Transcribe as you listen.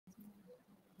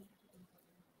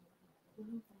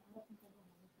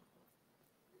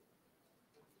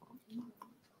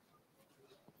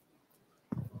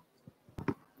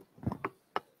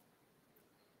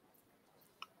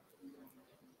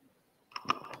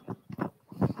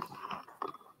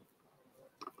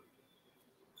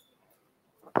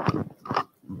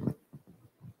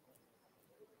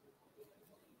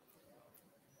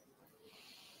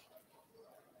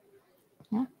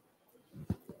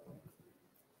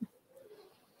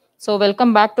So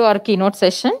welcome back to our keynote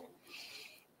session.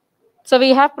 So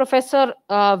we have Professor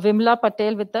Vimla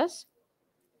Patel with us.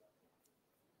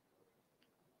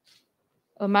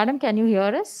 Madam, can you hear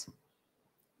us?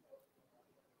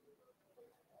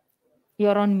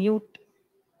 You're on mute.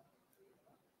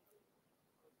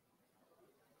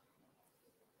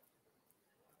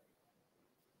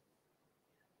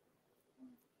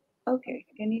 Okay,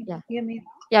 can you hear me now?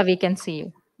 Yeah, we can see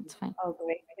you. It's fine. Oh,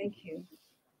 great, thank you.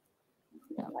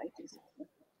 Yeah. Okay.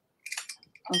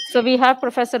 So we have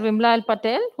Professor Vimla L.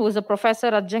 Patel, who is a professor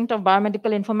adjunct of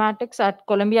biomedical informatics at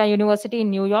Columbia University in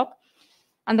New York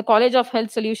and the College of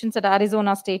Health Solutions at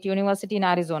Arizona State University in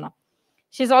Arizona.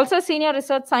 She's also a senior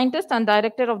research scientist and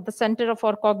director of the Center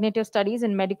for Cognitive Studies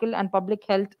in Medical and Public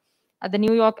Health at the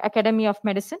New York Academy of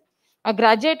Medicine, a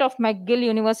graduate of McGill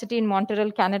University in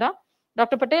Montreal, Canada.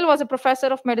 Dr. Patel was a professor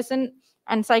of medicine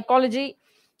and psychology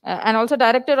and also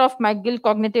director of McGill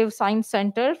Cognitive Science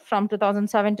Center from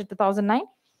 2007 to 2009.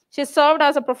 She served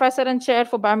as a professor and chair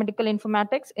for biomedical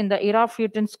informatics in the Ira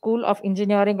Futon School of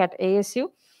Engineering at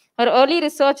ASU. Her early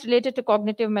research related to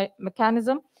cognitive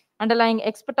mechanism, underlying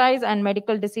expertise, and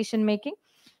medical decision making.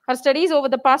 Her studies over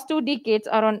the past 2 decades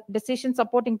are on decision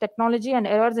supporting technology and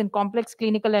errors in complex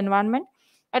clinical environment,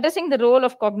 addressing the role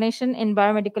of cognition in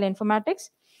biomedical informatics,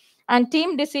 and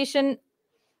team decision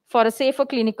for a safer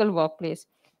clinical workplace.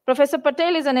 Professor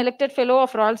Patel is an elected fellow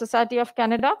of Royal Society of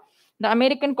Canada, the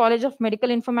American College of Medical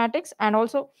Informatics, and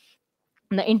also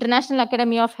the International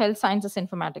Academy of Health Sciences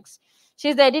Informatics. She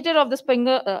is the editor of the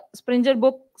Springer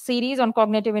book series on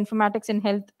cognitive informatics in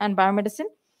health and biomedicine.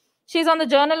 She is on the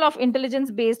Journal of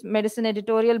Intelligence-Based Medicine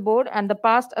editorial board and the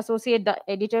past associate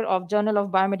editor of Journal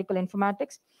of Biomedical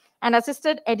Informatics and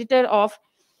assistant editor of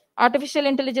Artificial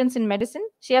Intelligence in Medicine.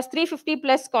 She has 350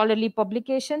 plus scholarly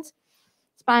publications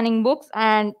spanning books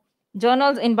and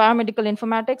journals in biomedical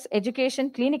informatics,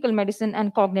 education, clinical medicine,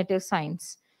 and cognitive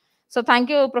science. So thank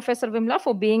you, Professor Vimla,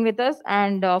 for being with us.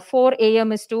 And 4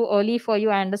 a.m. is too early for you,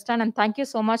 I understand. And thank you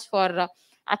so much for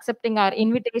accepting our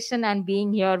invitation and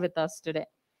being here with us today.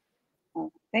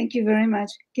 Oh, thank you very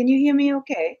much. Can you hear me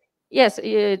okay? Yes,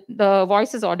 the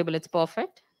voice is audible. It's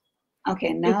perfect.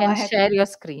 Okay, now you can I have share your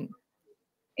screen.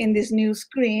 In this new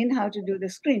screen, how to do the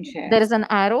screen share? There is an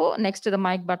arrow next to the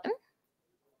mic button.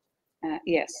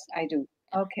 Yes, I do.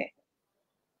 Okay.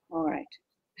 All right.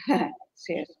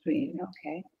 Share screen.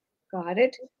 Okay. Got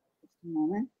it. Just a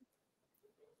moment.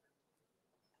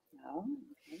 Oh,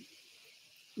 okay.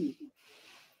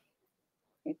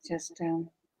 It just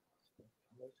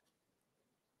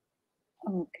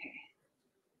okay.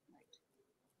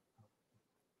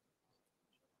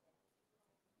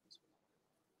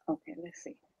 Okay, let's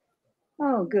see.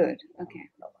 Oh, good. Okay.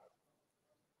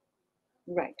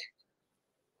 Right.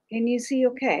 Can you see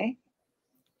okay?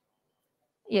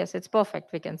 Yes, it's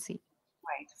perfect. We can see.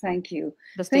 Right. Thank you.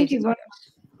 The Thank stage you very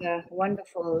much for the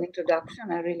wonderful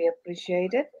introduction. I really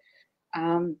appreciate it.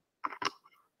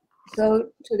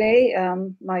 So today,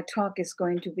 my talk is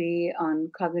going to be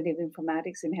on cognitive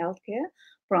informatics in healthcare,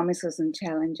 promises and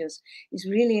challenges. It's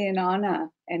really an honor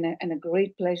and a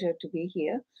great pleasure to be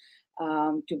here,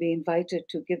 to be invited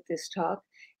to give this talk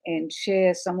and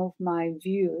share some of my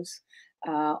views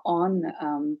on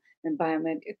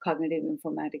cognitive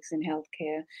informatics in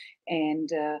healthcare and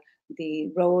the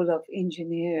role of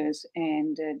engineers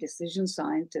and decision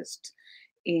scientists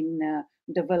in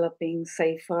developing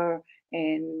safer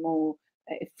and more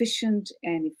efficient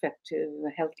and effective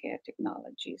healthcare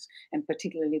technologies, and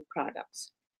particularly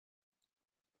products.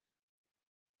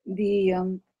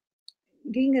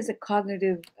 Being as a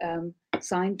cognitive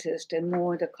scientist and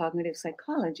more the cognitive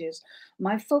psychologist,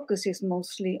 my focus is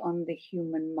mostly on the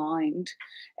human mind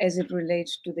as it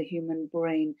relates to the human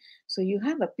brain. So you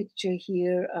have a picture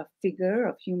here, a figure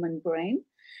of human brain,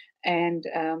 and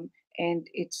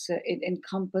it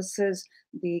encompasses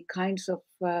the kinds of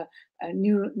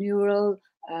neural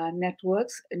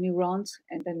networks, neurons,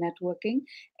 and the networking,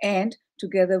 and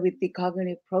together with the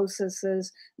cognitive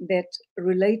processes that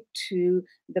relate to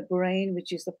the brain,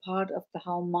 which is a part of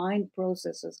how mind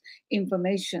processes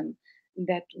information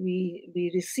that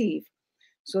we receive.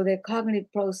 So there are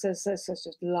cognitive processes such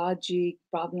as logic,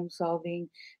 problem solving,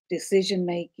 decision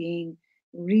making,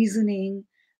 reasoning,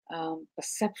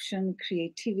 perception,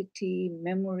 creativity,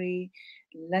 memory,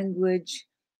 language,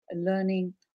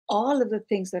 learning, all of the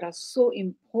things that are so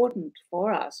important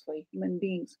for us, for human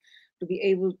beings, to be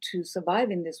able to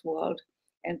survive in this world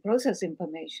and process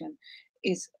information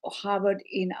is harbored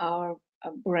in our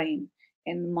brain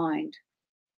and mind.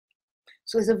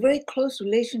 So it's a very close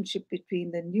relationship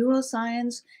between the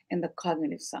neuroscience and the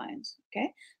cognitive science.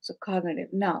 Okay, so cognitive.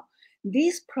 Now,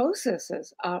 these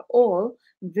processes are all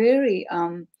very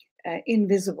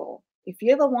invisible. If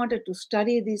you ever wanted to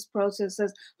study these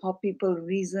processes, how people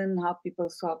reason, how people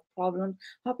solve problems,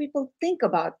 how people think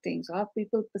about things, how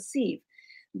people perceive,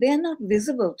 they're not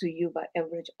visible to you by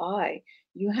average eye.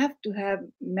 You have to have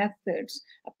methods,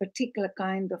 a particular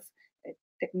kind of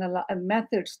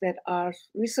methods that are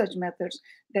research methods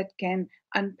that can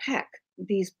unpack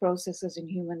these processes in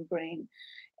human brain.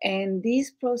 And the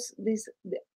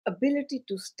ability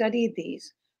to study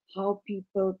these, how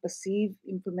people perceive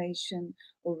information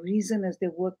or reason as they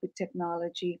work with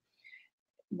technology,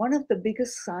 one of the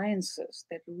biggest sciences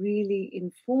that really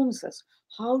informs us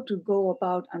how to go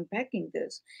about unpacking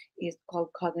this is called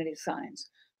cognitive science.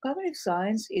 Cognitive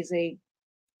science is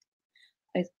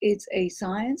it's a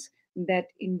science that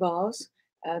involves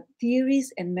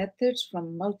theories and methods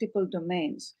from multiple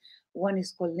domains. One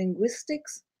is called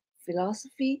linguistics,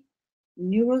 philosophy,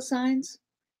 neuroscience,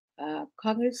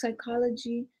 cognitive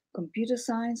psychology, computer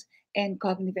science, and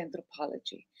cognitive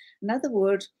anthropology. In other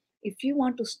words, if you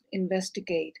want to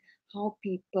investigate how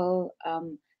people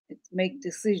make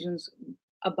decisions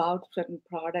about certain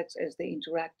products as they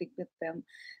interacting with them,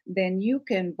 then you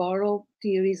can borrow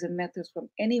theories and methods from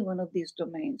any one of these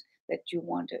domains that you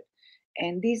wanted.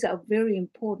 And these are very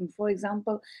important. For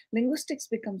example, linguistics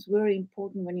becomes very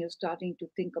important when you're starting to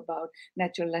think about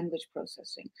natural language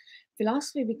processing.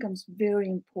 Philosophy becomes very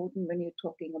important when you're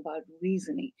talking about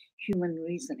reasoning, human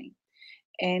reasoning.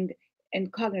 And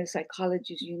and cognitive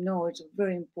psychology, as you know, it's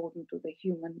very important to the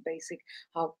human basic,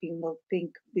 how people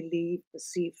think, believe,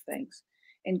 perceive things.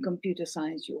 And computer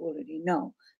science, you already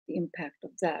know the impact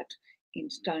of that in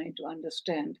starting to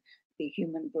understand the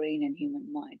human brain and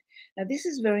human mind. Now, this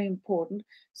is very important.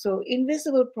 So,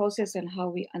 invisible process and how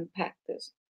we unpack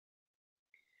this.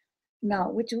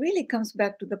 Now, which really comes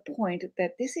back to the point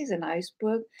that this is an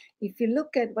iceberg. If you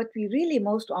look at what we really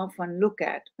most often look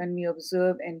at when we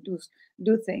observe and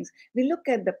do things, we look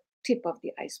at the tip of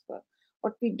the iceberg.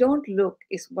 What we don't look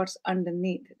is what's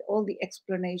underneath, all the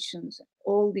explanations,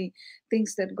 all the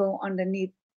things that go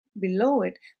underneath below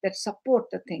it that support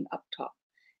the thing up top.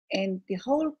 And the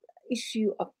whole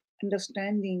issue of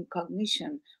understanding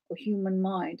cognition or human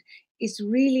mind is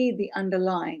really the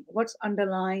underlying, what's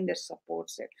underlying that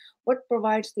supports it, what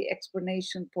provides the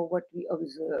explanation for what we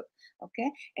observe.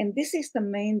 Okay, and this is the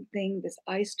main thing this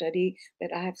I study, that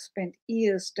I have spent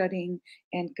years studying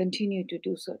and continue to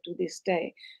do so to this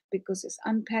day, because it's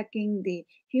unpacking the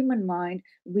human mind,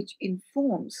 which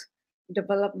informs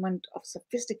development of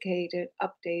sophisticated,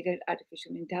 updated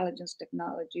artificial intelligence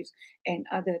technologies and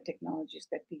other technologies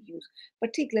that we use,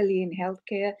 particularly in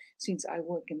healthcare, since I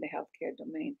work in the healthcare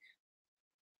domain.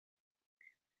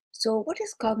 So, what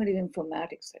is cognitive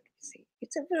informatics that we see?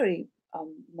 It's a very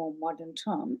more modern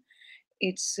term.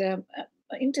 It's an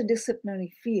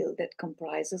interdisciplinary field that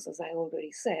comprises, as I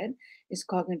already said, is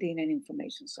cognitive and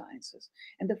information sciences.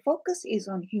 And the focus is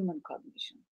on human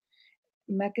cognition,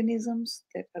 mechanisms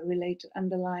that are related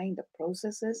underlying the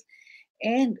processes,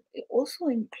 and it also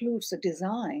includes the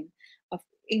design of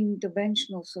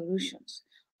interventional solutions,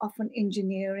 often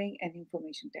engineering and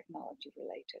information technology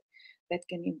related, that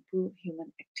can improve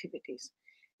human activities.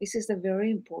 This is a very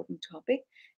important topic,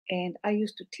 and I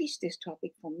used to teach this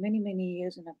topic for many, many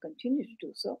years, and I've continued to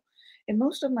do so. And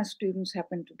most of my students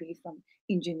happen to be from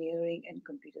engineering and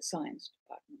computer science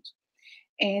departments.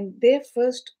 And their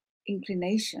first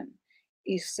inclination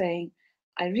is saying,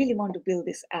 I really want to build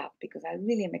this app because I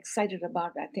really am excited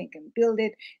about it. I think I can build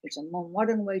it. It's a more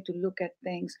modern way to look at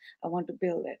things. I want to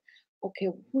build it. Okay,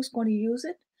 who's going to use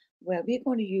it? Well, we're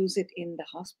going to use it in the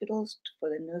hospitals for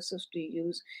the nurses to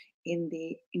use in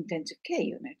the intensive care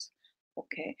units.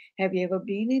 Okay, have you ever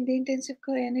been in the intensive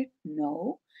care unit?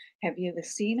 No. Have you ever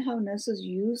seen how nurses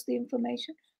use the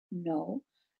information? No.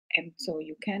 And so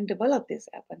you can develop this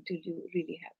app until you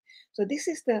really have. So this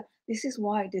is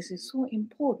why this is so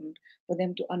important for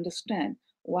them to understand,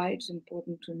 why it's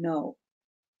important to know.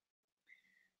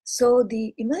 So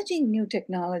the emerging new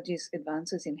technologies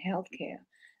advances in healthcare,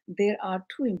 there are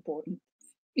two important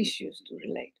issues to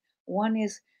relate. One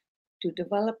is to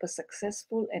develop a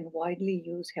successful and widely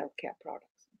used healthcare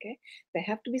products. Okay, they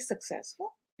have to be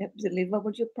successful, they have to deliver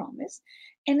what you promise,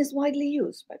 and is widely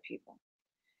used by people.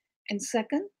 And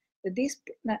second, That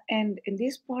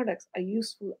these products are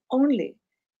useful only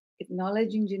if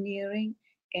knowledge engineering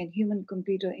and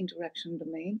human-computer interaction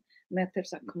domain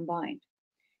methods are combined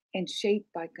and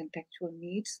shaped by contextual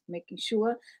needs, making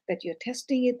sure that you're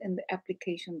testing it in the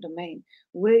application domain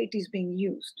where it is being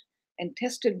used and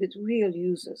tested with real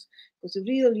users, because the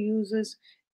real users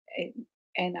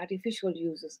and artificial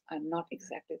users are not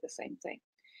exactly the same thing.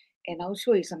 And I'll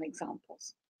show you some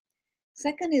examples.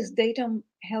 Second is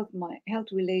health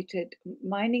related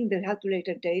mining the health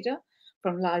related data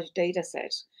from large data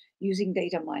sets using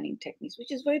data mining techniques,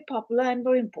 which is very popular and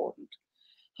very important.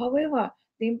 However,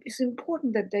 it's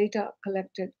important that data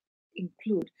collected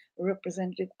include a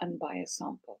representative unbiased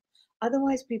sample.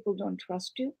 Otherwise, people don't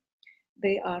trust you.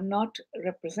 They are not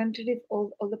representative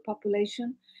of the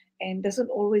population and doesn't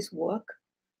always work,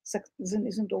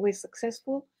 isn't always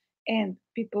successful, and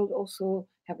people also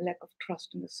have lack of trust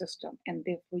in the system. And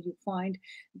therefore, you find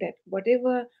that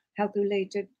whatever health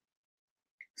related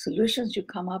solutions you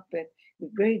come up with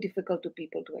very difficult to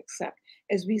people to accept,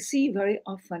 as we see very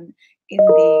often in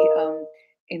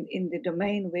the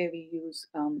domain where we use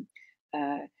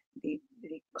the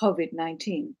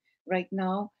COVID-19. Right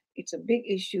now, it's a big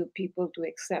issue people to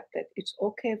accept that it's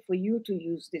okay for you to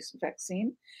use this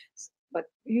vaccine, but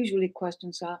usually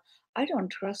questions are, I don't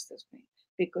trust this thing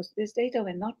because this data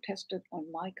were not tested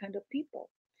on my kind of people.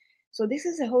 So this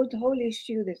is a whole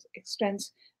issue that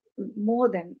extends more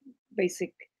than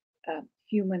basic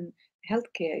human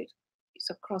healthcare. It's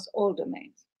across all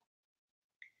domains.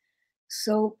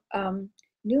 So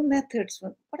new methods,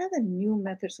 what are the new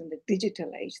methods in the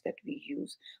digital age that we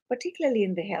use, particularly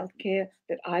in the healthcare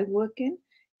that I work in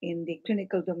the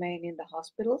clinical domain in the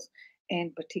hospitals,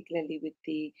 and particularly with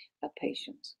the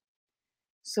patients.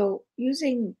 So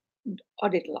using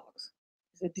audit logs,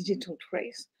 the digital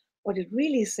trace, what it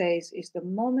really says is the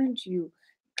moment you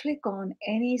click on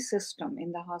any system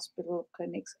in the hospital,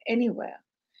 clinics, anywhere,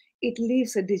 it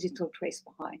leaves a digital trace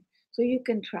behind. So you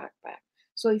can track back.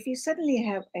 So if you suddenly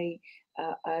have a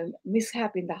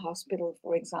mishap in the hospital,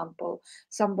 for example,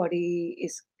 somebody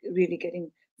is really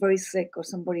getting very sick or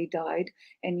somebody died,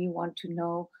 and you want to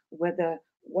know whether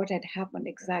what had happened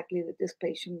exactly, that this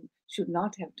patient should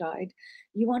not have died,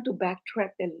 you want to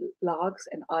backtrack the logs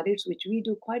and audits, which we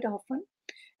do quite often,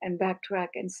 and backtrack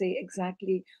and say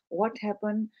exactly what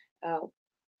happened,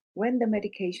 when the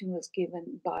medication was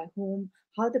given, by whom,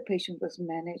 how the patient was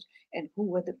managed, and who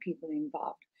were the people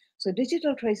involved. So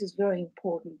digital trace is very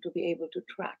important to be able to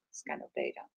track this kind of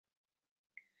data.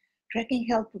 Tracking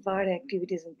health provider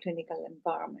activities in clinical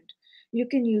environment. You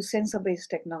can use sensor-based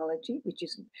technology, which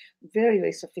is very,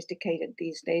 very sophisticated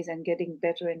these days and getting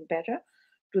better and better,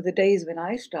 to the days when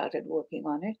I started working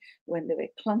on it, when they were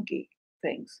clunky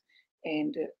things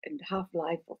and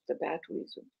half-life of the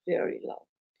batteries was very low.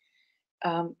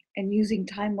 And using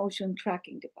time motion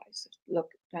tracking devices,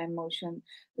 time motion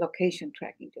location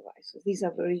tracking devices. These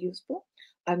are very useful.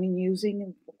 I've been using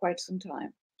them for quite some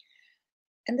time.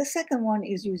 And the second one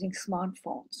is using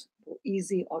smartphones for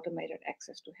easy automated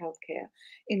access to healthcare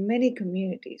in many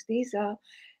communities. These are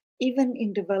even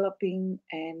in developing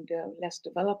and less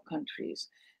developed countries.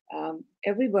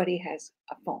 Everybody has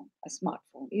a phone, a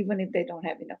smartphone, even if they don't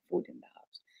have enough food in the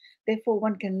house. Therefore,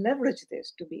 one can leverage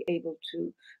this to be able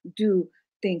to do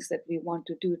things that we want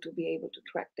to do, to be able to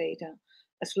track data,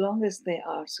 as long as they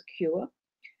are secure.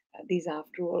 These are,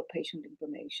 after all, patient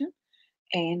information,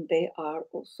 and they are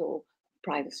also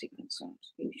privacy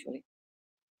concerns, usually.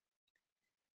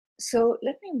 So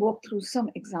let me walk through some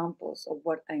examples of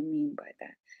what I mean by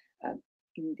that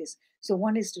in this. So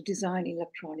one is to design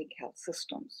electronic health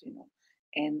systems,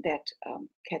 and that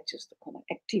catches the common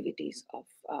activities of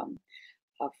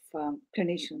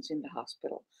clinicians in the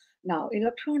hospital. Now,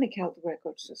 electronic health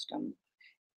record system,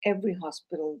 every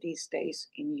hospital these days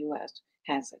in US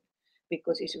has it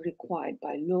because it's required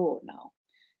by law now,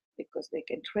 because they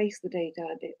can trace the data,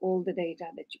 all the data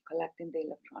that you collect in the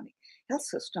electronic health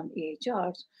system,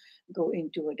 EHRs, go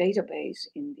into a database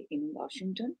in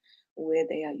Washington where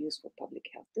they are used for public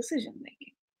health decision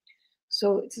making.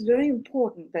 So it's very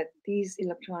important that these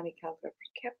electronic health records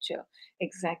capture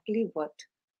exactly what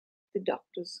the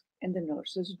doctors and the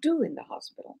nurses do in the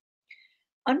hospital.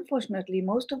 Unfortunately,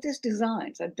 most of these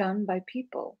designs are done by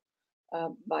people,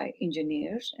 by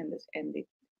engineers and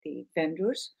the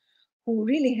vendors who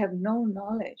really have no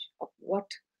knowledge of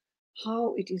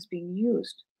how it is being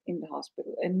used in the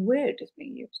hospital and where it is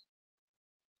being used.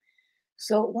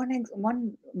 So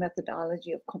one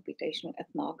methodology of computational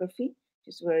ethnography,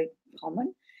 which is very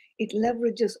common, It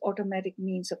leverages automatic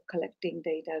means of collecting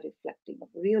data reflecting of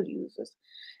real users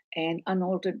and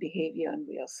unaltered behavior in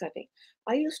real setting.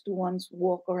 I used to once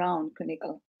walk around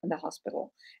clinical in the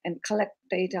hospital and collect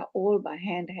data all by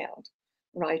handheld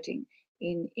writing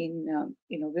in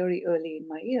very early in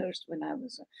my years when I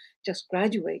was just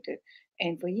graduated.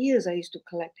 And for years I used to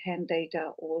collect hand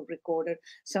data all recorded.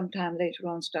 Sometime later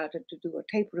on started to do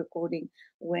a tape recording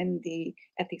when the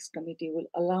ethics committee will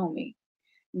allow me.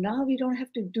 Now we don't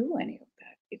have to do any of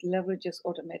that. It leverages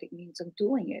automatic means of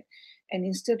doing it. And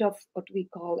instead of what we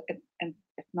call an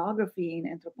ethnography in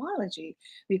anthropology,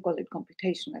 we call it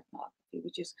computational ethnography,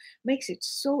 which is makes it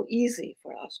so easy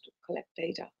for us to collect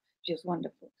data, which is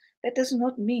wonderful. That does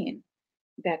not mean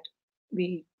that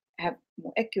we have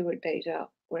more accurate data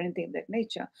or anything of that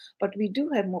nature, but we do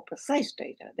have more precise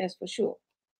data, that's for sure.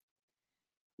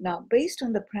 Now, based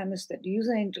on the premise that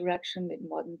user interaction with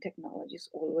modern technologies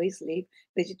always leave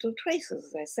digital traces,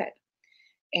 as I said,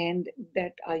 and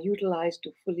that are utilized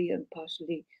to fully and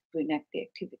partially reenact the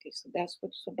activity. So that's what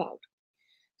it's about.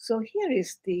 So here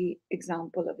is the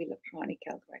example of electronic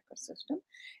health record system.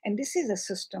 And this is a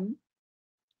system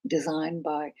designed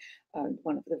by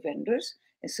one of the vendors,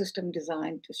 a system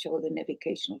designed to show the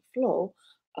navigational flow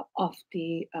of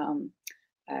the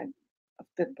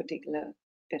particular,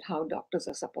 that how doctors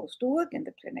are supposed to work in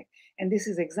the clinic. And this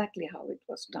is exactly how it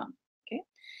was done. Okay,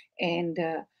 and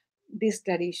this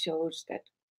study shows that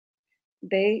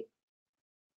they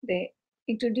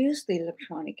introduced the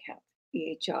electronic health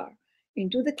EHR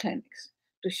into the clinics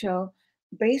to show,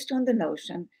 based on the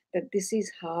notion that this is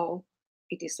how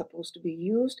it is supposed to be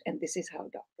used and this is how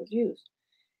doctors use.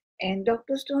 And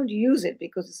doctors don't use it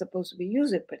because it's supposed to be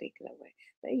used a particular way.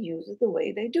 They use it the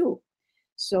way they do.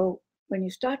 So when you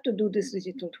start to do this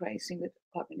digital tracing with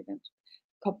cognitive and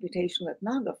computational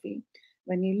ethnography,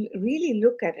 when you really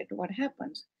look at it, what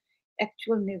happens?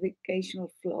 Actual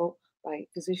navigational flow by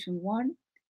physician 1,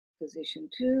 physician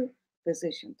 2,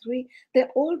 physician 3,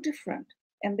 they're all different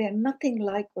and they're nothing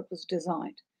like what was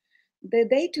designed. The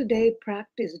day-to-day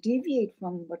practice deviate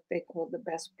from what they call the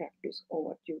best practice or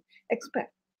what you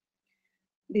expect.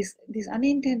 These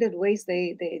unintended ways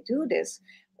they do this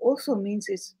also means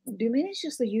it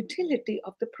diminishes the utility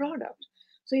of the product.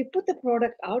 So you put the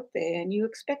product out there and you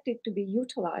expect it to be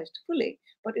utilized fully,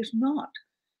 but it's not,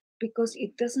 because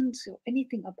it doesn't say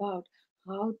anything about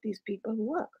how these people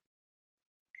work.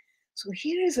 So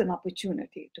here is an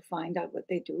opportunity to find out what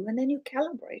they do, and then you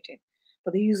calibrate it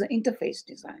for the user interface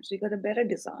design. So you got a better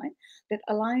design that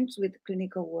aligns with the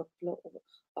clinical workflow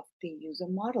of the user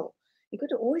model. You got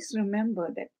to always remember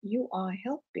that you are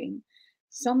helping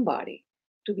somebody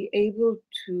to be able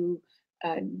to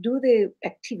do the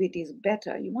activities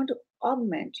better. You want to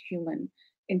augment human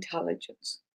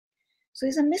intelligence. So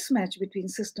there's a mismatch between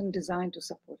system designed to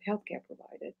support healthcare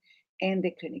providers and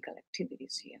the clinical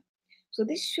activities here. So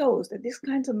this shows that this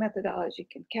kinds of methodology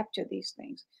can capture these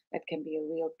things that can be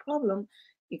a real problem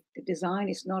if the design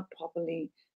is not properly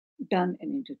done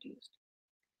and introduced.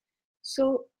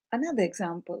 So another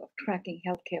example of tracking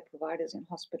healthcare providers in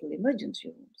hospital emergency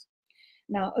rooms.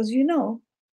 Now, as you know,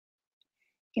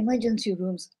 emergency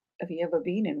rooms, have you ever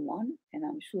been in one? And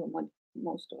I'm sure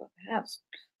most of us have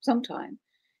sometime.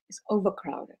 Is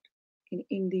overcrowded.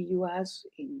 In the US,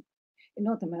 in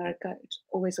North America, it's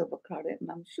always overcrowded. And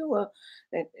I'm sure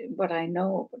that what I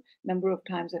know, number of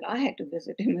times that I had to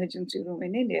visit emergency room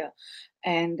in India,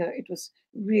 and it was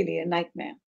really a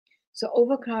nightmare. So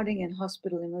overcrowding in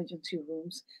hospital emergency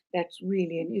rooms, that's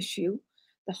really an issue.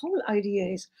 The whole idea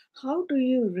is, how do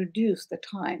you reduce the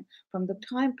time from the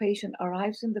time patient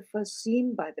arrives in the first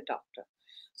scene by the doctor?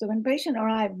 So when patient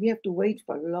arrives, we have to wait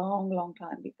for a long, long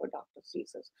time before doctor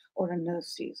sees us or a nurse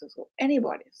sees us or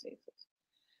anybody sees us.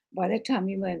 By that time,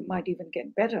 you might even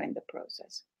get better in the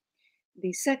process.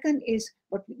 The second is,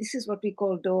 this is what we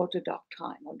call door-to-doc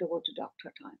time or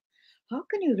door-to-doctor time. How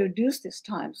can you reduce this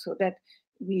time so that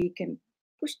we can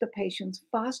push the patients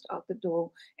fast out the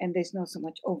door and there's not so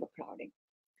much overcrowding?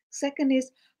 Second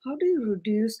is, how do you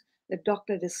reduce the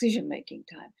doctor decision-making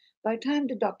time? By the time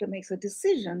the doctor makes a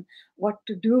decision what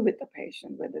to do with the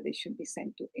patient, whether they should be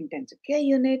sent to intensive care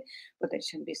unit, whether they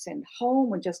should be sent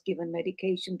home or just given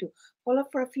medication to follow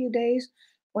for a few days,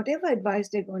 whatever advice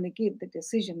they're going to give, the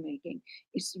decision-making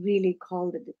is really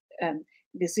called the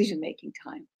decision-making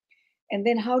time. And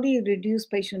then how do you reduce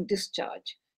patient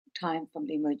discharge time from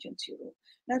the emergency room?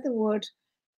 In other words,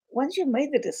 once you've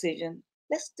made the decision,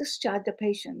 let's discharge the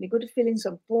patient. We're going to fill in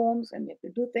some forms and we have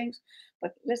to do things,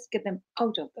 but let's get them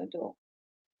out of the door.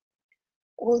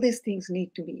 all these things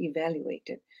need to be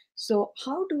evaluated. So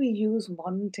how do we use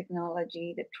modern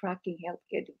technology, the tracking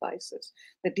healthcare devices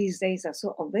that these days are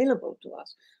so available to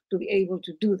us to be able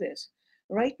to do this?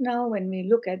 Right now, when we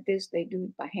look at this, they do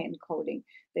it by hand coding.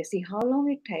 They see how long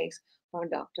it takes for a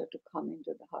doctor to come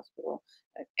into the hospital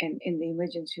and in the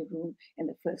emergency room and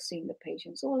the first seeing the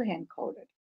patients, all hand coded.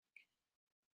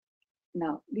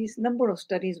 Now, these number of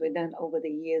studies were done over the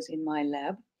years in my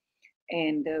lab,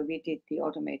 and we did the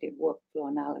automated workflow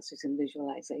analysis and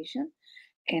visualization.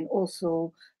 And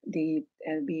also, we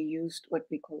used what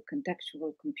we call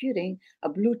contextual computing, a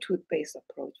Bluetooth-based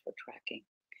approach for tracking.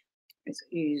 It's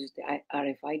used the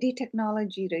RFID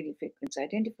technology, radio frequency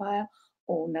identifier,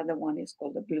 or another one is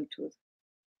called the Bluetooth.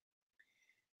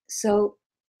 So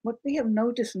what we have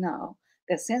noticed now,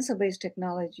 that sensor-based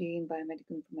technology in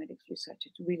biomedical informatics research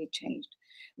has really changed.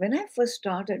 When I first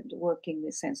started working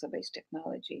with sensor-based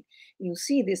technology, you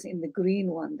see this in the green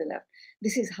one, the left.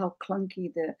 This is how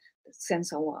clunky the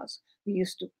sensor was. We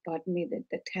used to, pardon me, the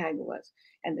tag was.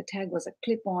 And the tag was a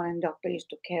clip-on, and doctor used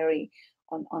to carry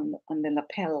on the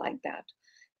lapel like that.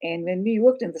 And when we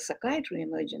worked in the psychiatry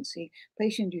emergency,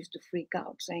 patient used to freak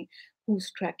out saying,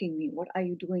 who's tracking me? What are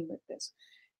you doing with this?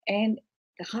 And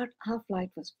the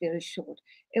half-life was very short.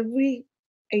 Every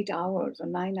 8 hours or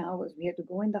 9 hours, we had to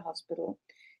go in the hospital,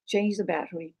 change the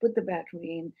battery, put the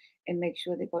battery in, and make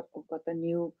sure they got the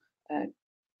new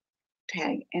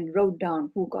tag and wrote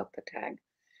down who got the tag.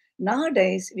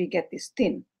 Nowadays, we get this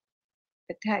thin.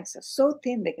 The tags are so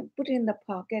thin they can put it in the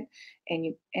pocket,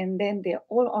 and then they're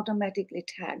all automatically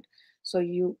tagged. So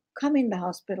you come in the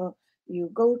hospital, you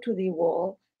go to the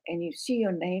wall, and you see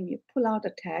your name, you pull out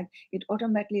a tag, it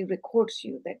automatically records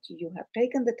you that you have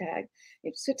taken the tag,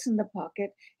 it sits in the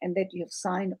pocket, and that you have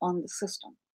signed on the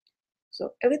system.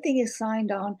 So everything is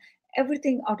signed on,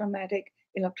 everything automatic,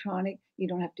 electronic, you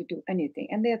don't have to do anything.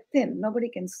 And they're thin, nobody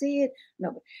can see it,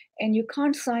 nobody. And you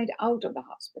can't sign out of the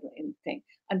hospital anything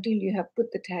until you have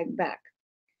put the tag back.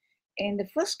 In the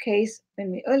first case,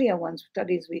 when the earlier ones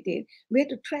studies we did, we had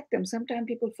to track them. Sometimes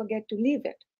people forget to leave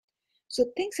it. So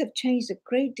things have changed a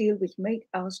great deal, which make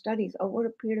our studies over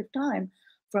a period of time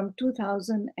from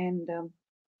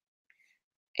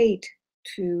 2008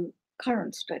 to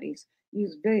current studies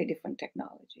use very different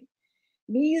technology.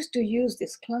 We used to use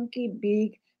this clunky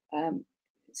big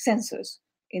sensors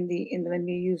when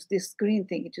we use this green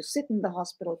thing to sit in the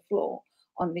hospital floor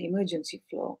on the emergency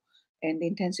floor and the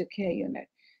intensive care unit.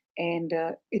 And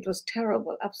it was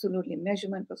terrible, absolutely.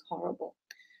 Measurement was horrible.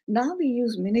 Now we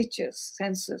use miniature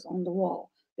sensors on the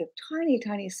wall. They're tiny,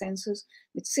 tiny sensors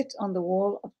which sit on the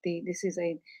wall of this is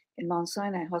in Mount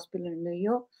Sinai Hospital in New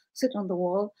York, sit on the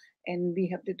wall, and we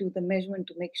have to do the measurement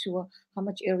to make sure how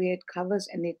much area it covers,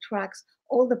 and it tracks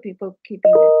all the people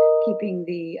keeping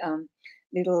the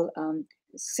little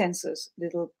sensors,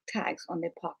 little tags on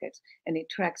their pockets, and it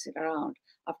tracks it around.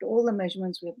 After all the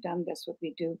measurements we have done, that's what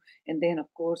we do. And then,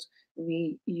 of course,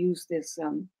 we use this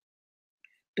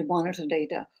to monitor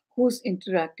data, who's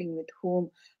interacting with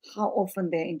whom, how often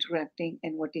they're interacting,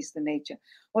 and what is the nature.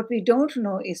 What we don't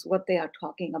know is what they are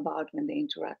talking about when they're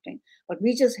interacting, but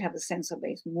we just have a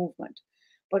sensor-based movement.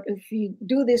 But if we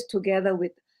do this together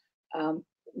with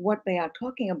what they are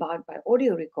talking about by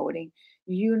audio recording,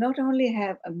 you not only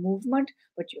have a movement,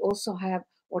 but you also have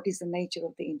what is the nature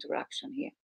of the interaction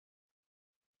here.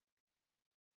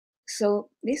 So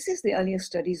this is the earlier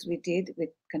studies we did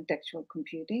with contextual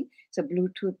computing. It's a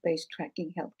Bluetooth-based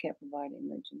tracking healthcare provider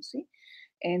emergency.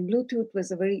 And Bluetooth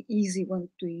was a very easy one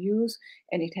to use,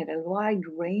 and it had a wide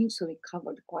range, so it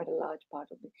covered quite a large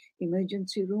part of the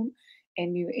emergency room.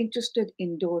 And we were interested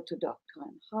in door-to-door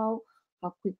time. How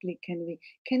quickly can we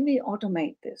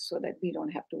automate this so that we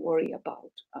don't have to worry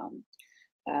about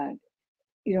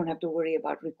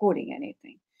recording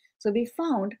anything? So we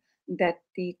found that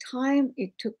the time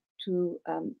it took to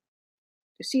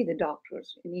see the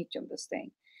doctors in each of this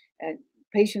thing,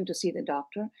 patient to see the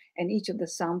doctor, and each of the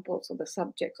samples of the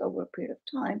subjects over a period of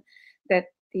time,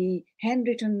 that the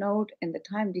handwritten note and the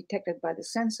time detected by the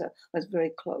sensor was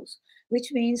very close,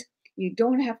 which means you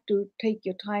don't have to take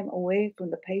your time away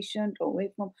from the patient or away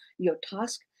from your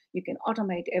task. You can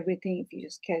automate everything if you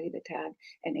just carry the tag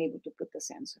and able to put the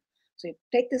sensor. So you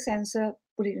take the sensor,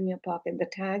 put it in your pocket, the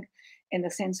tag, and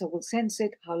the sensor will sense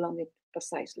it, how long it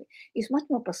precisely. It's much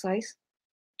more precise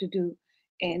to do,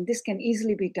 and this can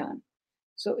easily be done.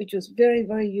 So it was very,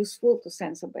 very useful to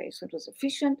sensor-based. So it was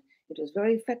efficient, it was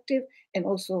very effective, and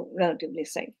also relatively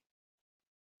safe.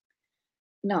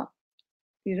 Now,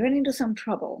 we ran into some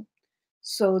trouble.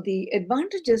 So the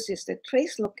advantages is that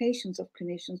trace locations of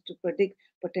clinicians to predict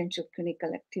potential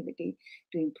clinical activity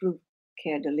to improve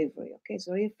care delivery. Okay, it's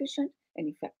very efficient and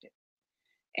effective.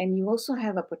 And you also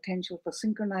have a potential for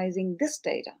synchronizing this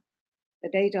data, the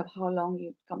data of how long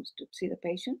it comes to see the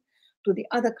patient, to the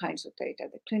other kinds of data,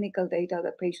 the clinical data,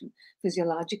 the patient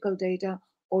physiological data,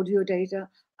 audio data,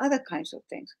 other kinds of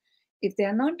things. If they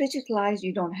are not digitalized,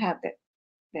 you don't have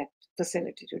that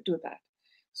facility to do that.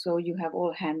 So you have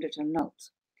all handwritten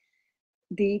notes.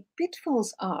 The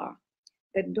pitfalls are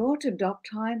that door-to-doc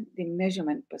time, the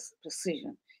measurement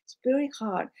precision. It's very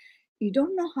hard. You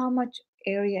don't know how much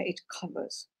area it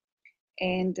covers.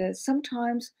 And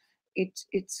sometimes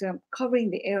it's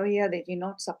covering the area that you're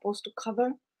not supposed to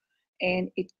cover, and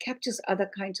it captures other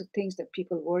kinds of things that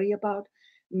people worry about.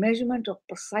 Measurement of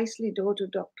precisely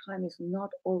door-to-doc time is not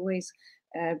always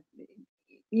uh,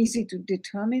 easy to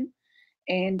determine,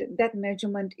 and that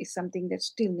measurement is something that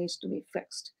still needs to be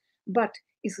fixed, but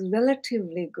it's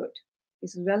relatively good.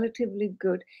 It's relatively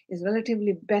good. It's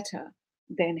relatively better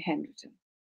than handwritten.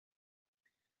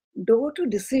 Door to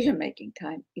decision making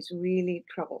time is really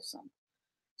troublesome.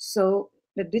 So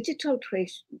the digital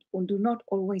trace do not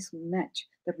always match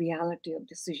the reality of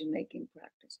decision making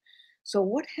practice. So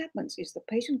what happens is the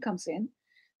patient comes in,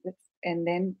 and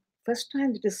then first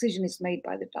time the decision is made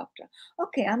by the doctor.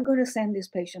 Okay, I'm going to send this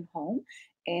patient home,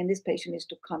 and this patient is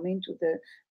to come into the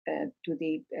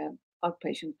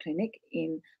outpatient clinic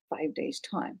in 5 days'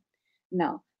 time.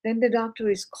 Now, then the doctor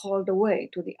is called away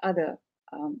to the other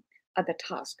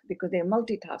task because they're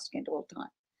multitasking at all time.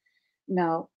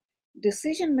 Now,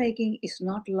 decision making is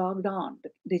not logged on the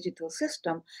digital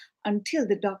system until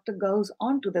the doctor goes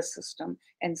onto the system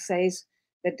and says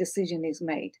that decision is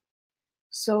made.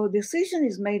 So decision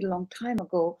is made a long time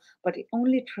ago, but it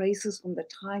only traces from the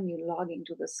time you log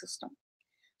into the system.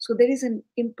 So there is an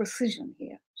imprecision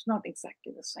here. It's not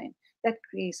exactly the same. That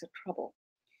creates a trouble.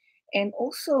 And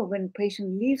also when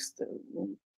patient leaves the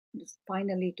room,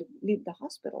 finally to leave the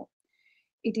hospital,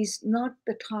 it is not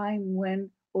the time when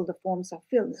all the forms are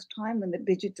filled. It's time when the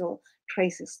digital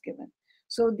trace is given.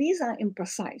 So these are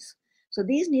imprecise. So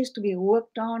these needs to be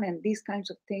worked on, and these kinds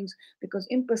of things, because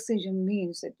imprecision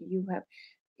means that you have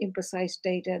imprecise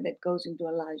data that goes into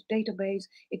a large database.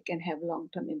 It can have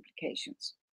long-term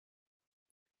implications.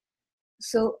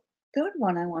 So third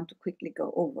one I want to quickly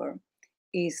go over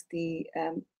is the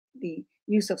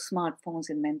use of smartphones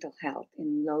in mental health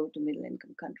in low to middle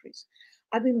income countries.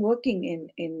 I've been working in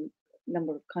a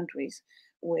number of countries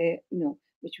where,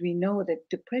 which we know that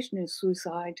depression and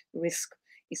suicide risk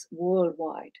is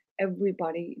worldwide.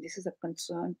 Everybody, this is a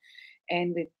concern.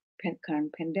 And with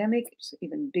current pandemic, it's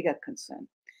even bigger concern.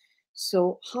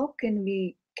 So how can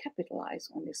we capitalize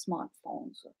on the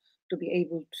smartphones to be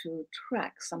able to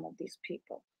track some of these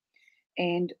people?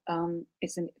 And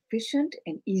it's an efficient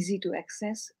and easy to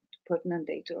access pertinent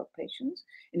data of patients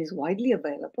and is widely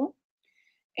available.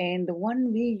 And the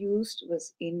one we used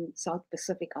was in South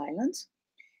Pacific Islands,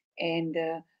 and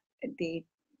they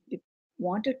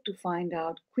wanted to find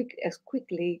out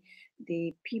quickly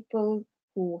the people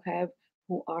who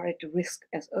are at risk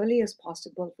as early as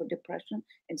possible for depression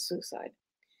and suicide.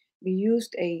 We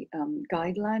used a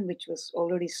guideline which was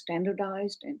already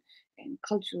standardized and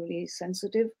culturally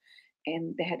sensitive,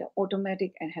 and they had an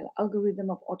automatic and had an algorithm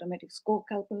of automatic score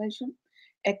calculation,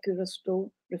 accurate score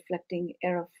reflecting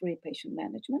error-free patient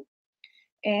management.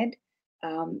 And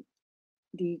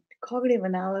the cognitive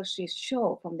analysis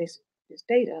show from this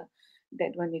data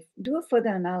that when you do a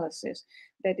further analysis,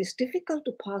 that it's difficult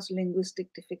to parse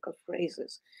linguistic difficult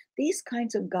phrases. These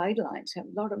kinds of guidelines have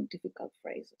a lot of difficult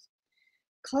phrases.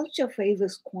 Culture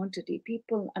favors quantity.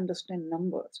 People understand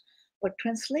numbers, but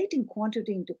translating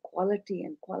quantity into quality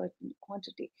and quality into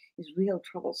quantity is real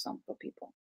troublesome for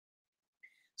people.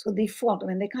 So default,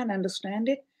 when they can't understand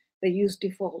it, they use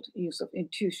default use of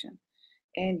intuition.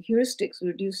 And heuristics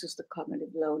reduces the cognitive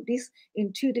load. This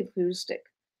intuitive heuristic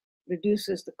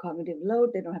reduces the cognitive load.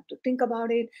 They don't have to think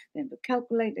about it. They have to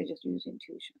calculate. They just use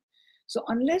intuition. So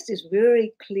unless it's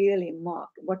very clearly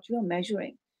marked what you're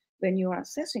measuring when you are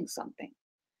assessing something,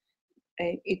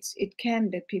 it can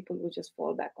that people will just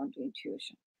fall back onto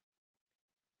intuition.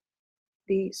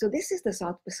 So this is the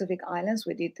South Pacific Islands.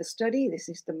 We did the study. This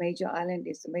is the major island.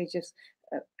 It's the major,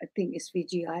 I think it's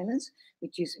Fiji Islands,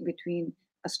 which is between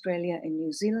Australia and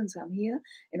New Zealand. So I'm here.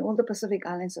 And all the Pacific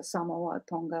Islands are Samoa,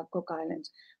 Tonga, Cook Islands,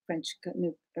 French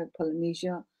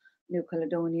Polynesia, New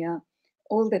Caledonia,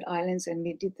 all that islands. And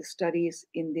we did the studies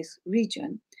in this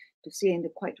region to see in the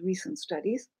quite recent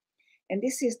studies. And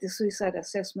this is the suicide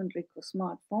assessment with a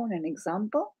smartphone, an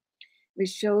example, which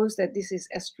shows that this is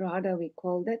Estrada, we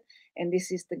called it. And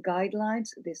this is the guidelines.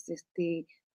 This is the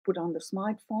put on the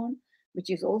smartphone, which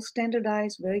is all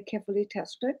standardized, very carefully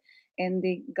tested. And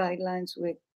the guidelines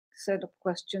with set of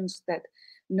questions that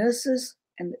nurses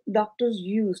and doctors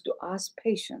use to ask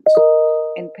patients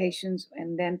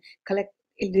and then collect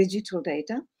digital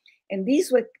data. And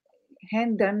these were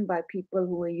hand done by people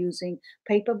who were using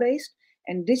paper-based,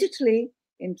 and digitally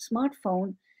in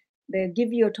smartphone, they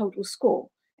give you a total score.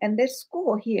 And that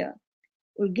score here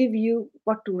will give you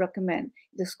what to recommend.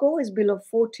 If the score is below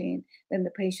 14, then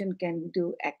the patient can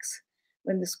do X.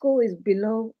 When the score is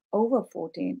below over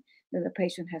 14, then the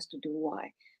patient has to do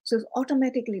Y. So it's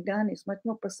automatically done. It's much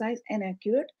more precise and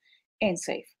accurate and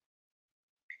safe.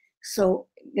 So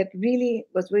that really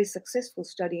was very successful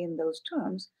study in those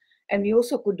terms. And we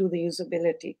also could do the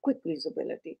usability, quick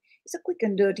usability. It's a quick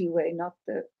and dirty way, not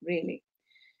the really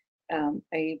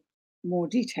a more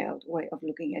detailed way of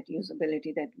looking at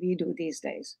usability that we do these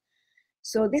days.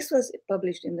 So this was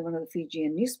published in one of the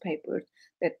Fijian newspapers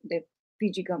that the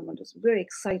Fiji government was very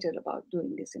excited about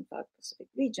doing this in South Pacific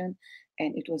region,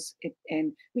 and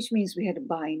which means we had a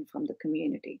buy-in from the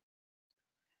community.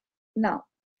 Now,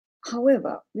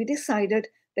 however, we decided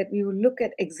that we would look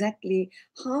at exactly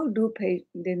how do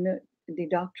the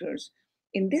doctors,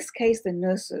 in this case the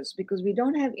nurses, because we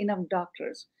don't have enough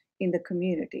doctors in the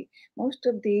community. Most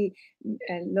of the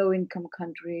low-income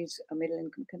countries,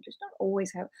 middle-income countries, don't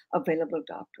always have available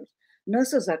doctors.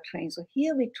 Nurses are trained. So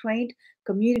here we trained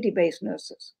community-based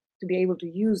nurses to be able to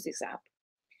use this app.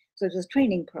 So it was a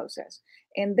training process.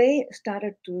 And they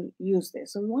started to use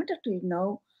this. So we wanted to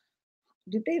know,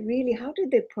 how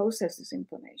did they process this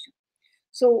information?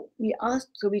 So we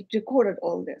recorded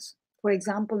all this. For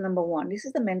example, number one, this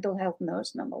is the mental health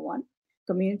nurse, number one,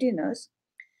 community nurse.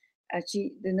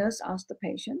 The nurse asked the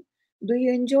patient, "Do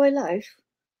you enjoy life?"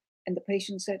 And the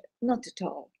patient said, "Not at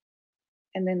all."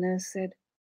 And the nurse said,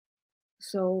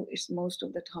 "So it's most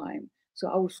of the time. So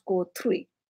I would score 3."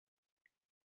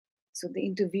 So the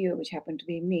interviewer, which happened to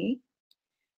be me,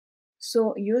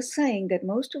 "So you're saying that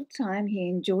most of the time he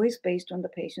enjoys based on the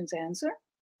patient's answer?"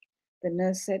 The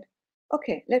nurse said,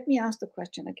 "Okay, let me ask the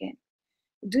question again.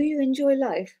 Do you enjoy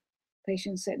life?"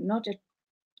 Patient said, not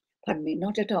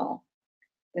at all."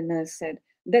 The nurse said,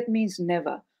 "That means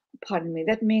never." "Pardon me,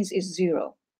 that means it's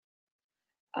 0."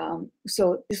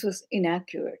 So this was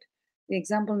inaccurate. The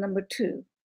example number 2,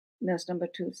 nurse number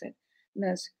 2 said,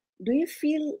 "Nurse, do you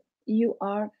feel you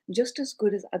are just as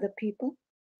good as other people?"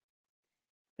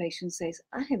 Patient says,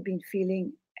 "I have been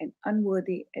feeling an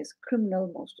unworthy as criminal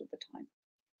most of the time."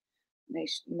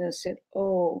 Nurse said,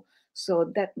 "Oh, so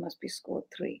that must be score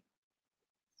 3."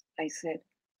 I said,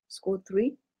 "Score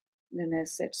 3?" The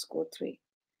nurse said, "Score 3."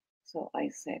 So I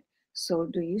said, "So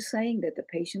do you saying that the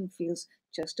patient feels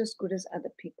just as good as other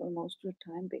people most of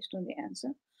the time based on the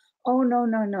answer?" "Oh,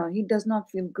 no. He does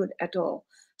not feel good at all.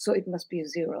 So it must be a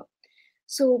 0."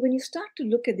 So when you start to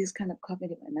look at this kind of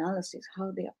cognitive analysis,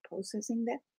 how they are processing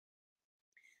that,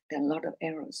 there are a lot of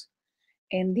errors.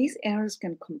 And these errors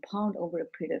can compound over a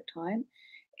period of time,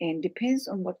 and depends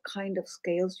on what kind of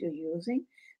scales you're using,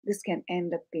 this can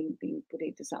end up being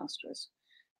pretty disastrous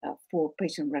for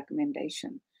patient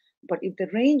recommendation. But if the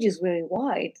range is very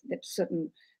wide, that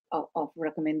certain of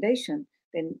recommendation,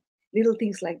 then little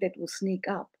things like that will sneak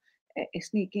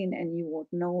in, and you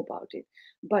won't know about it.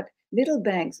 But little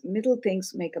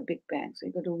things make a big bang. So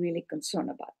you got to really concern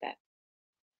about that.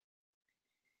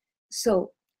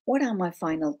 So what are my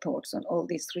final thoughts on all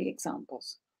these 3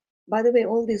 examples? By the way,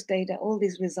 all this data, all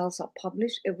these results are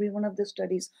published. Every one of the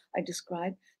studies I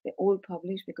described, they're all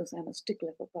published because I'm a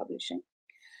stickler for publishing.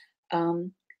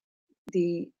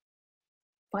 The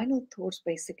final thoughts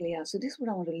basically are, so this is what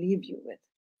I want to leave you with,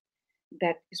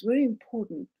 that it's very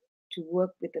important to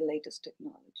work with the latest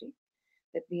technology,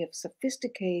 that we have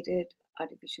sophisticated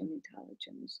artificial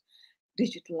intelligence,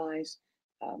 digitalized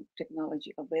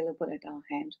technology available at our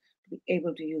hands to be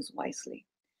able to use wisely.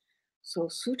 So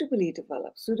suitably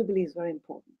is very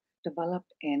important,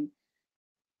 developed and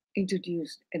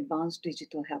introduced advanced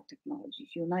digital health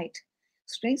technologies, unite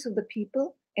strengths of the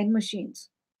people and machines.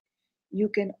 You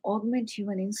can augment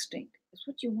human instinct. That's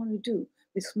what you want to do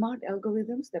with smart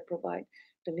algorithms that provide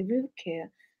delivery of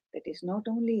care that is not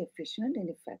only efficient and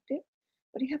effective,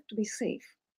 but you have to be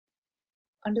safe.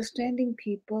 Understanding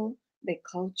people, their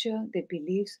culture, their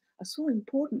beliefs are so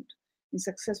important in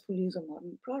successful use of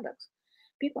modern products.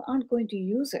 People aren't going to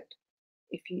use it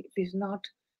if it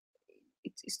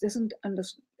doesn't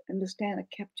understand or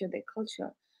capture their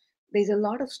culture. There's a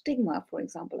lot of stigma, for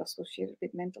example, associated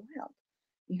with mental health.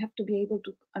 You have to be able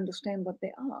to understand what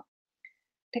they are.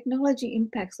 Technology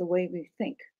impacts the way we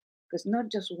think, because not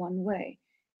just one way.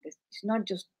 It's not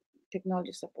just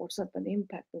technology supports us, but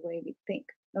impact the way we think,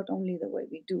 not only the way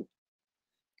we do.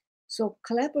 So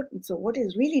what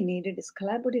is really needed is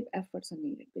collaborative efforts are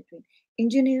needed between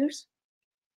engineers,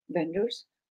 vendors,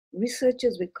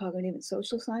 researchers with cognitive and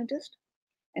social scientists,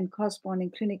 and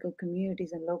corresponding clinical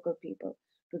communities and local people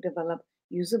to develop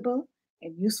usable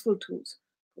and useful tools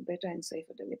for better and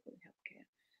safer delivery of healthcare.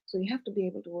 So you have to be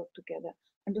able to work together,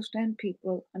 understand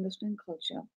people, understand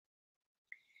culture.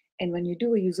 And when you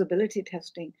do a usability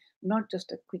testing, not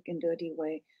just a quick and dirty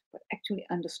way, but actually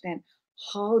understand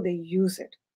how they use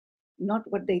it, not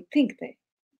what they think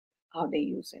how they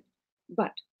use it,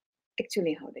 but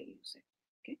actually how they use it.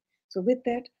 Okay. So with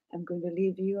that, I'm going to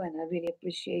leave you, and I really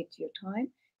appreciate your time,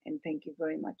 and thank you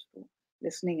very much for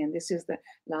listening. And this is the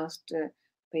last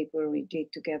paper we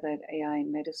did together at AI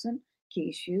in Medicine, Key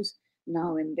Issues.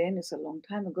 Now and then, it's a long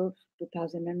time ago,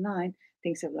 2009,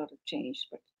 things have a lot of changed,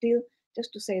 but still,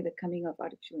 just to say the coming of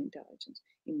artificial intelligence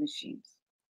in machines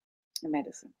in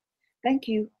medicine. Thank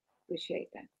you. Appreciate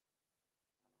that.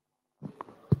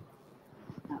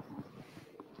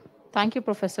 Thank you,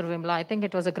 Professor Vimla. I think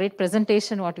it was a great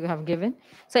presentation what you have given.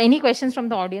 So any questions from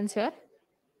the audience here?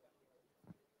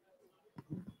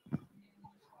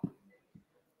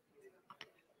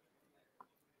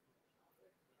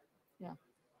 Yeah.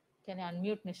 Can you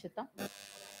unmute Nishita?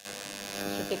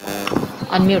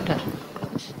 Unmute her.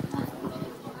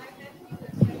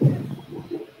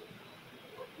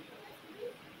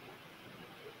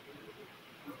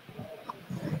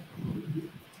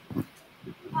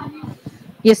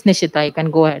 Yes, Nishita, you can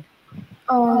go ahead.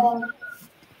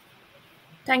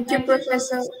 Thank you,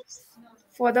 Professor,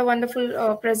 for the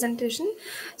wonderful presentation.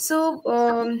 So,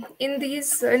 in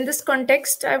this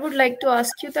context, I would like to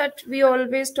ask you that we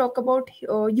always talk about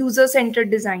user-centered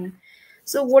design.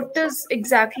 So, what is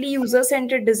exactly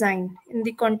user-centered design in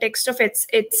the context of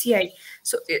HCI?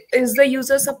 So, is the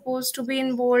user supposed to be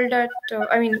involved at?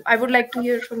 I mean, I would like to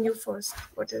hear from you first.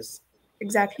 What is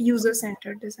exactly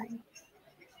user-centered design?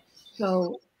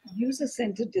 So,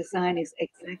 user-centered design is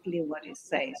exactly what it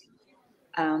says.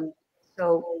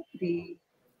 So the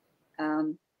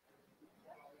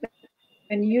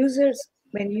when users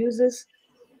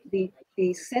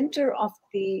the center of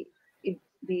the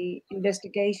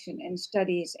investigation and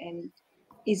studies and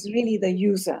is really the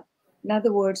user. In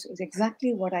other words, it's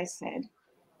exactly what I said.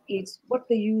 It's what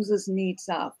the user's needs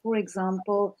are. For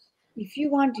example, if you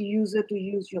want a user to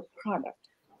use your product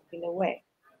in a way,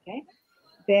 okay,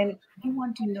 then you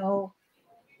want to know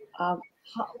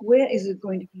where is it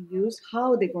going to be used,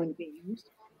 how they're going to be used,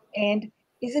 and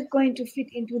is it going to fit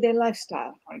into their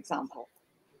lifestyle, for example.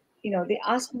 They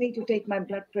ask me to take my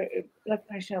blood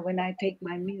pressure when I take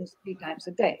my meals 3 times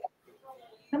a day.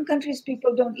 Some countries,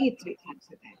 people don't eat 3 times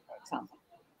a day, for example.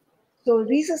 So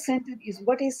research centered is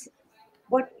what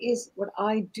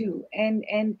I do, and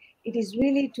it is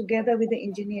really together with the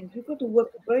engineers. We've got to work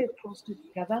very closely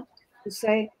together to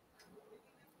say,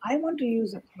 I want to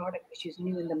use a product which is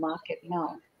new in the market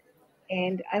now,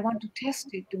 and I want to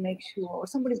test it to make sure, or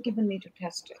somebody's given me to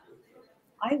test it.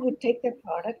 I would take that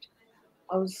product,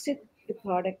 I will sit the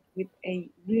product with a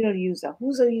real user.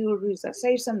 Who's a real user?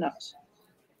 Say some notes.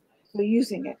 So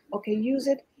using it. Okay, use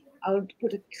it. I will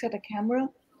set a camera.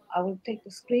 I will take the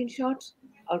screenshots.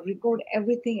 I'll record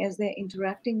everything as they're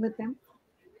interacting with them,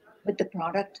 with the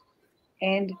product,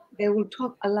 and they will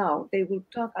talk aloud. They will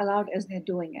talk aloud as they're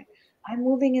doing it. I'm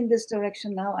moving in this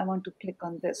direction now. I want to click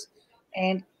on this.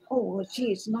 And oh, well,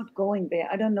 gee, it's not going there.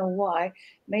 I don't know why.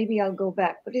 Maybe I'll go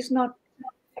back. But it's not,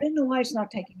 I don't know why it's not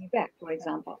taking me back, for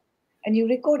example. And you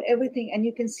record everything and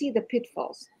you can see the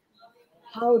pitfalls,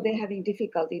 how they're having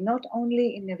difficulty, not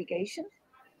only in navigation,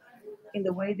 in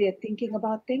the way they're thinking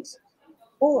about things,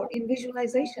 or in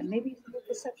visualization, maybe it's their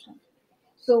perception.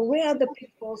 So where are the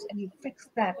pitfalls, and you fix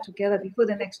that together before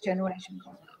the next generation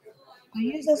comes out. So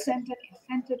user-centered is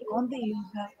centered on the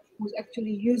user who's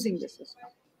actually using the system.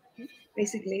 Okay?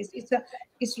 Basically,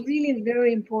 it's really a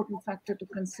very important factor to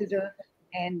consider,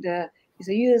 and it's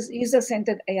a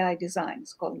user-centered AI design.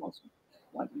 It's called most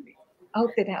importantly. I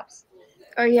hope that helps.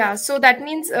 Yeah, so that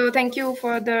means thank you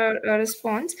for the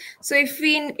response. So if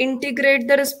we integrate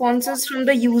the responses from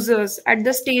the users at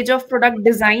the stage of product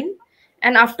design,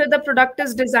 and after the product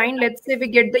is designed, let's say we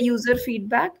get the user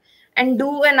feedback and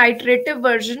do an iterative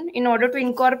version in order to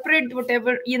incorporate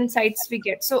whatever insights we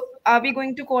get. So are we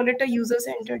going to call it a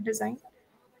user-centered design?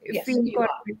 If we Yes, you are.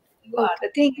 incorporate. You are. Okay.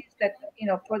 The thing is that,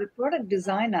 for the product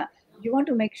designer, you want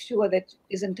to make sure that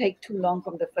it doesn't take too long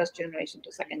from the first generation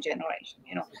to second generation,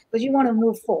 because you want to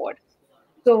move forward.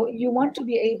 So you want to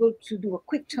be able to do a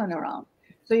quick turnaround.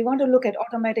 So you want to look at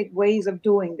automatic ways of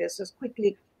doing this, just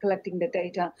quickly collecting the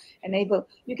data,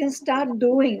 you can start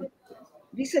doing,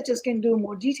 researchers can do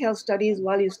more detailed studies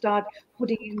while you start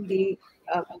putting in the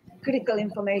critical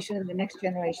information in the next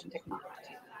generation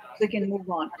technology. So you can move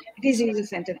on. It is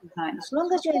user-centered design. As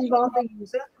long as you involve the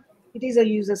user, It is a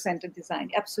user-centered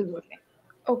design, absolutely.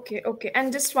 Okay, okay.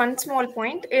 And just one small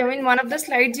point. In one of the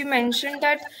slides, you mentioned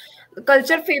that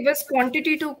culture favors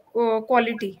quantity to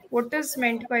quality. What is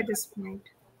meant by this point?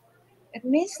 It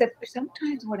means that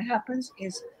sometimes what happens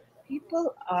is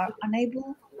people are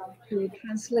unable to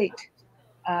translate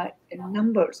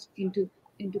numbers into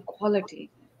quality,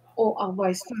 or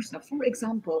vice versa. For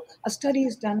example, a study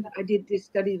is done. I did this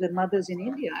study with mothers in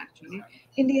India, actually.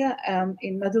 India,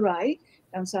 in Madurai,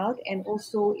 down south, and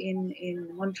also in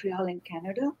Montreal in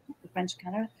Canada, the French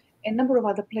Canada, and a number of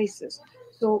other places.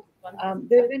 So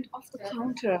they went off the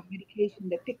counter medication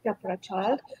they picked up for a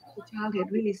child. The child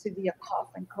had really severe cough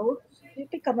and cold. They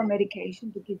pick up a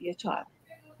medication to give your child.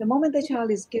 The moment the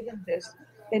child is given this,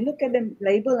 they look at the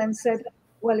label and said,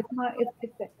 well,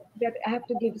 that I have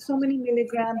to give so many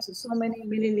milligrams or so many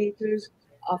milliliters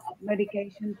of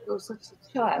medication for such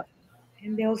a child.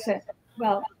 And they'll say,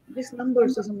 well, this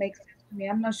numbers doesn't make sense to me.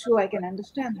 I'm not sure I can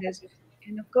understand this.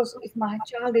 And of course, if my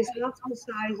child is half the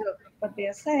size of what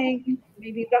they're saying,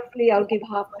 maybe roughly I'll give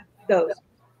half the dose.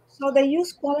 So they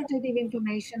use qualitative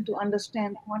information to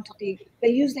understand quantity. They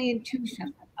use the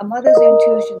intuition, a mother's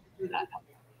intuition to do that.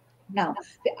 Now,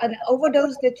 they either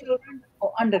overdose their children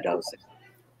or underdose it.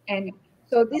 And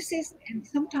so this is, and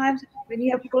sometimes when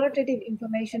you have qualitative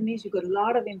information means you got a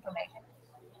lot of information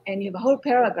and you have a whole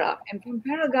paragraph. And from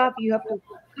paragraph, you have to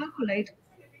calculate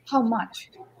how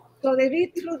much. So they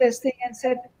read through this thing and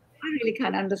said, I really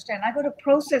can't understand. I got to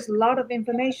process a lot of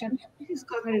information. This is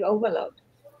cognitive overload.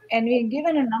 And we're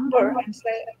given a number and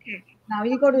say, okay, now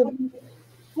you go to,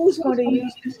 who's going to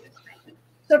use this information?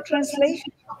 So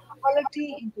translation of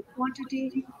quality into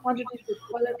quantity, quantity to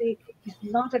quality is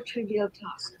not a trivial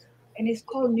task. And it's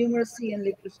called numeracy and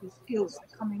literacy skills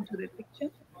that come into the picture.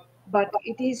 But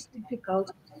it is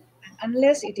difficult, and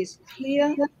unless it is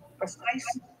clear,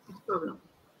 precise, it's a problem.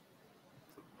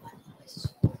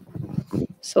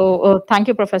 So thank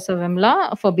you, Professor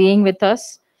Vimla, for being with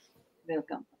us.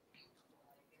 Welcome.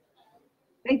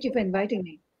 Thank you for inviting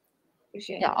me.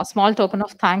 Appreciate Yeah, it. a small token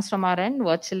of thanks from our end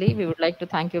virtually. We would like to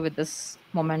thank you with this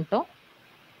memento.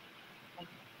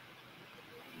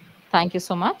 Thank you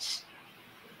so much.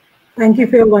 Thank you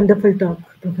for your wonderful talk,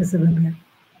 Professor Vimla. Is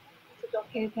it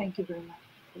okay? Thank you very much.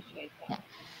 Appreciate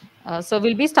that. So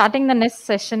we'll be starting the next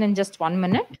session in just 1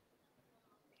 minute.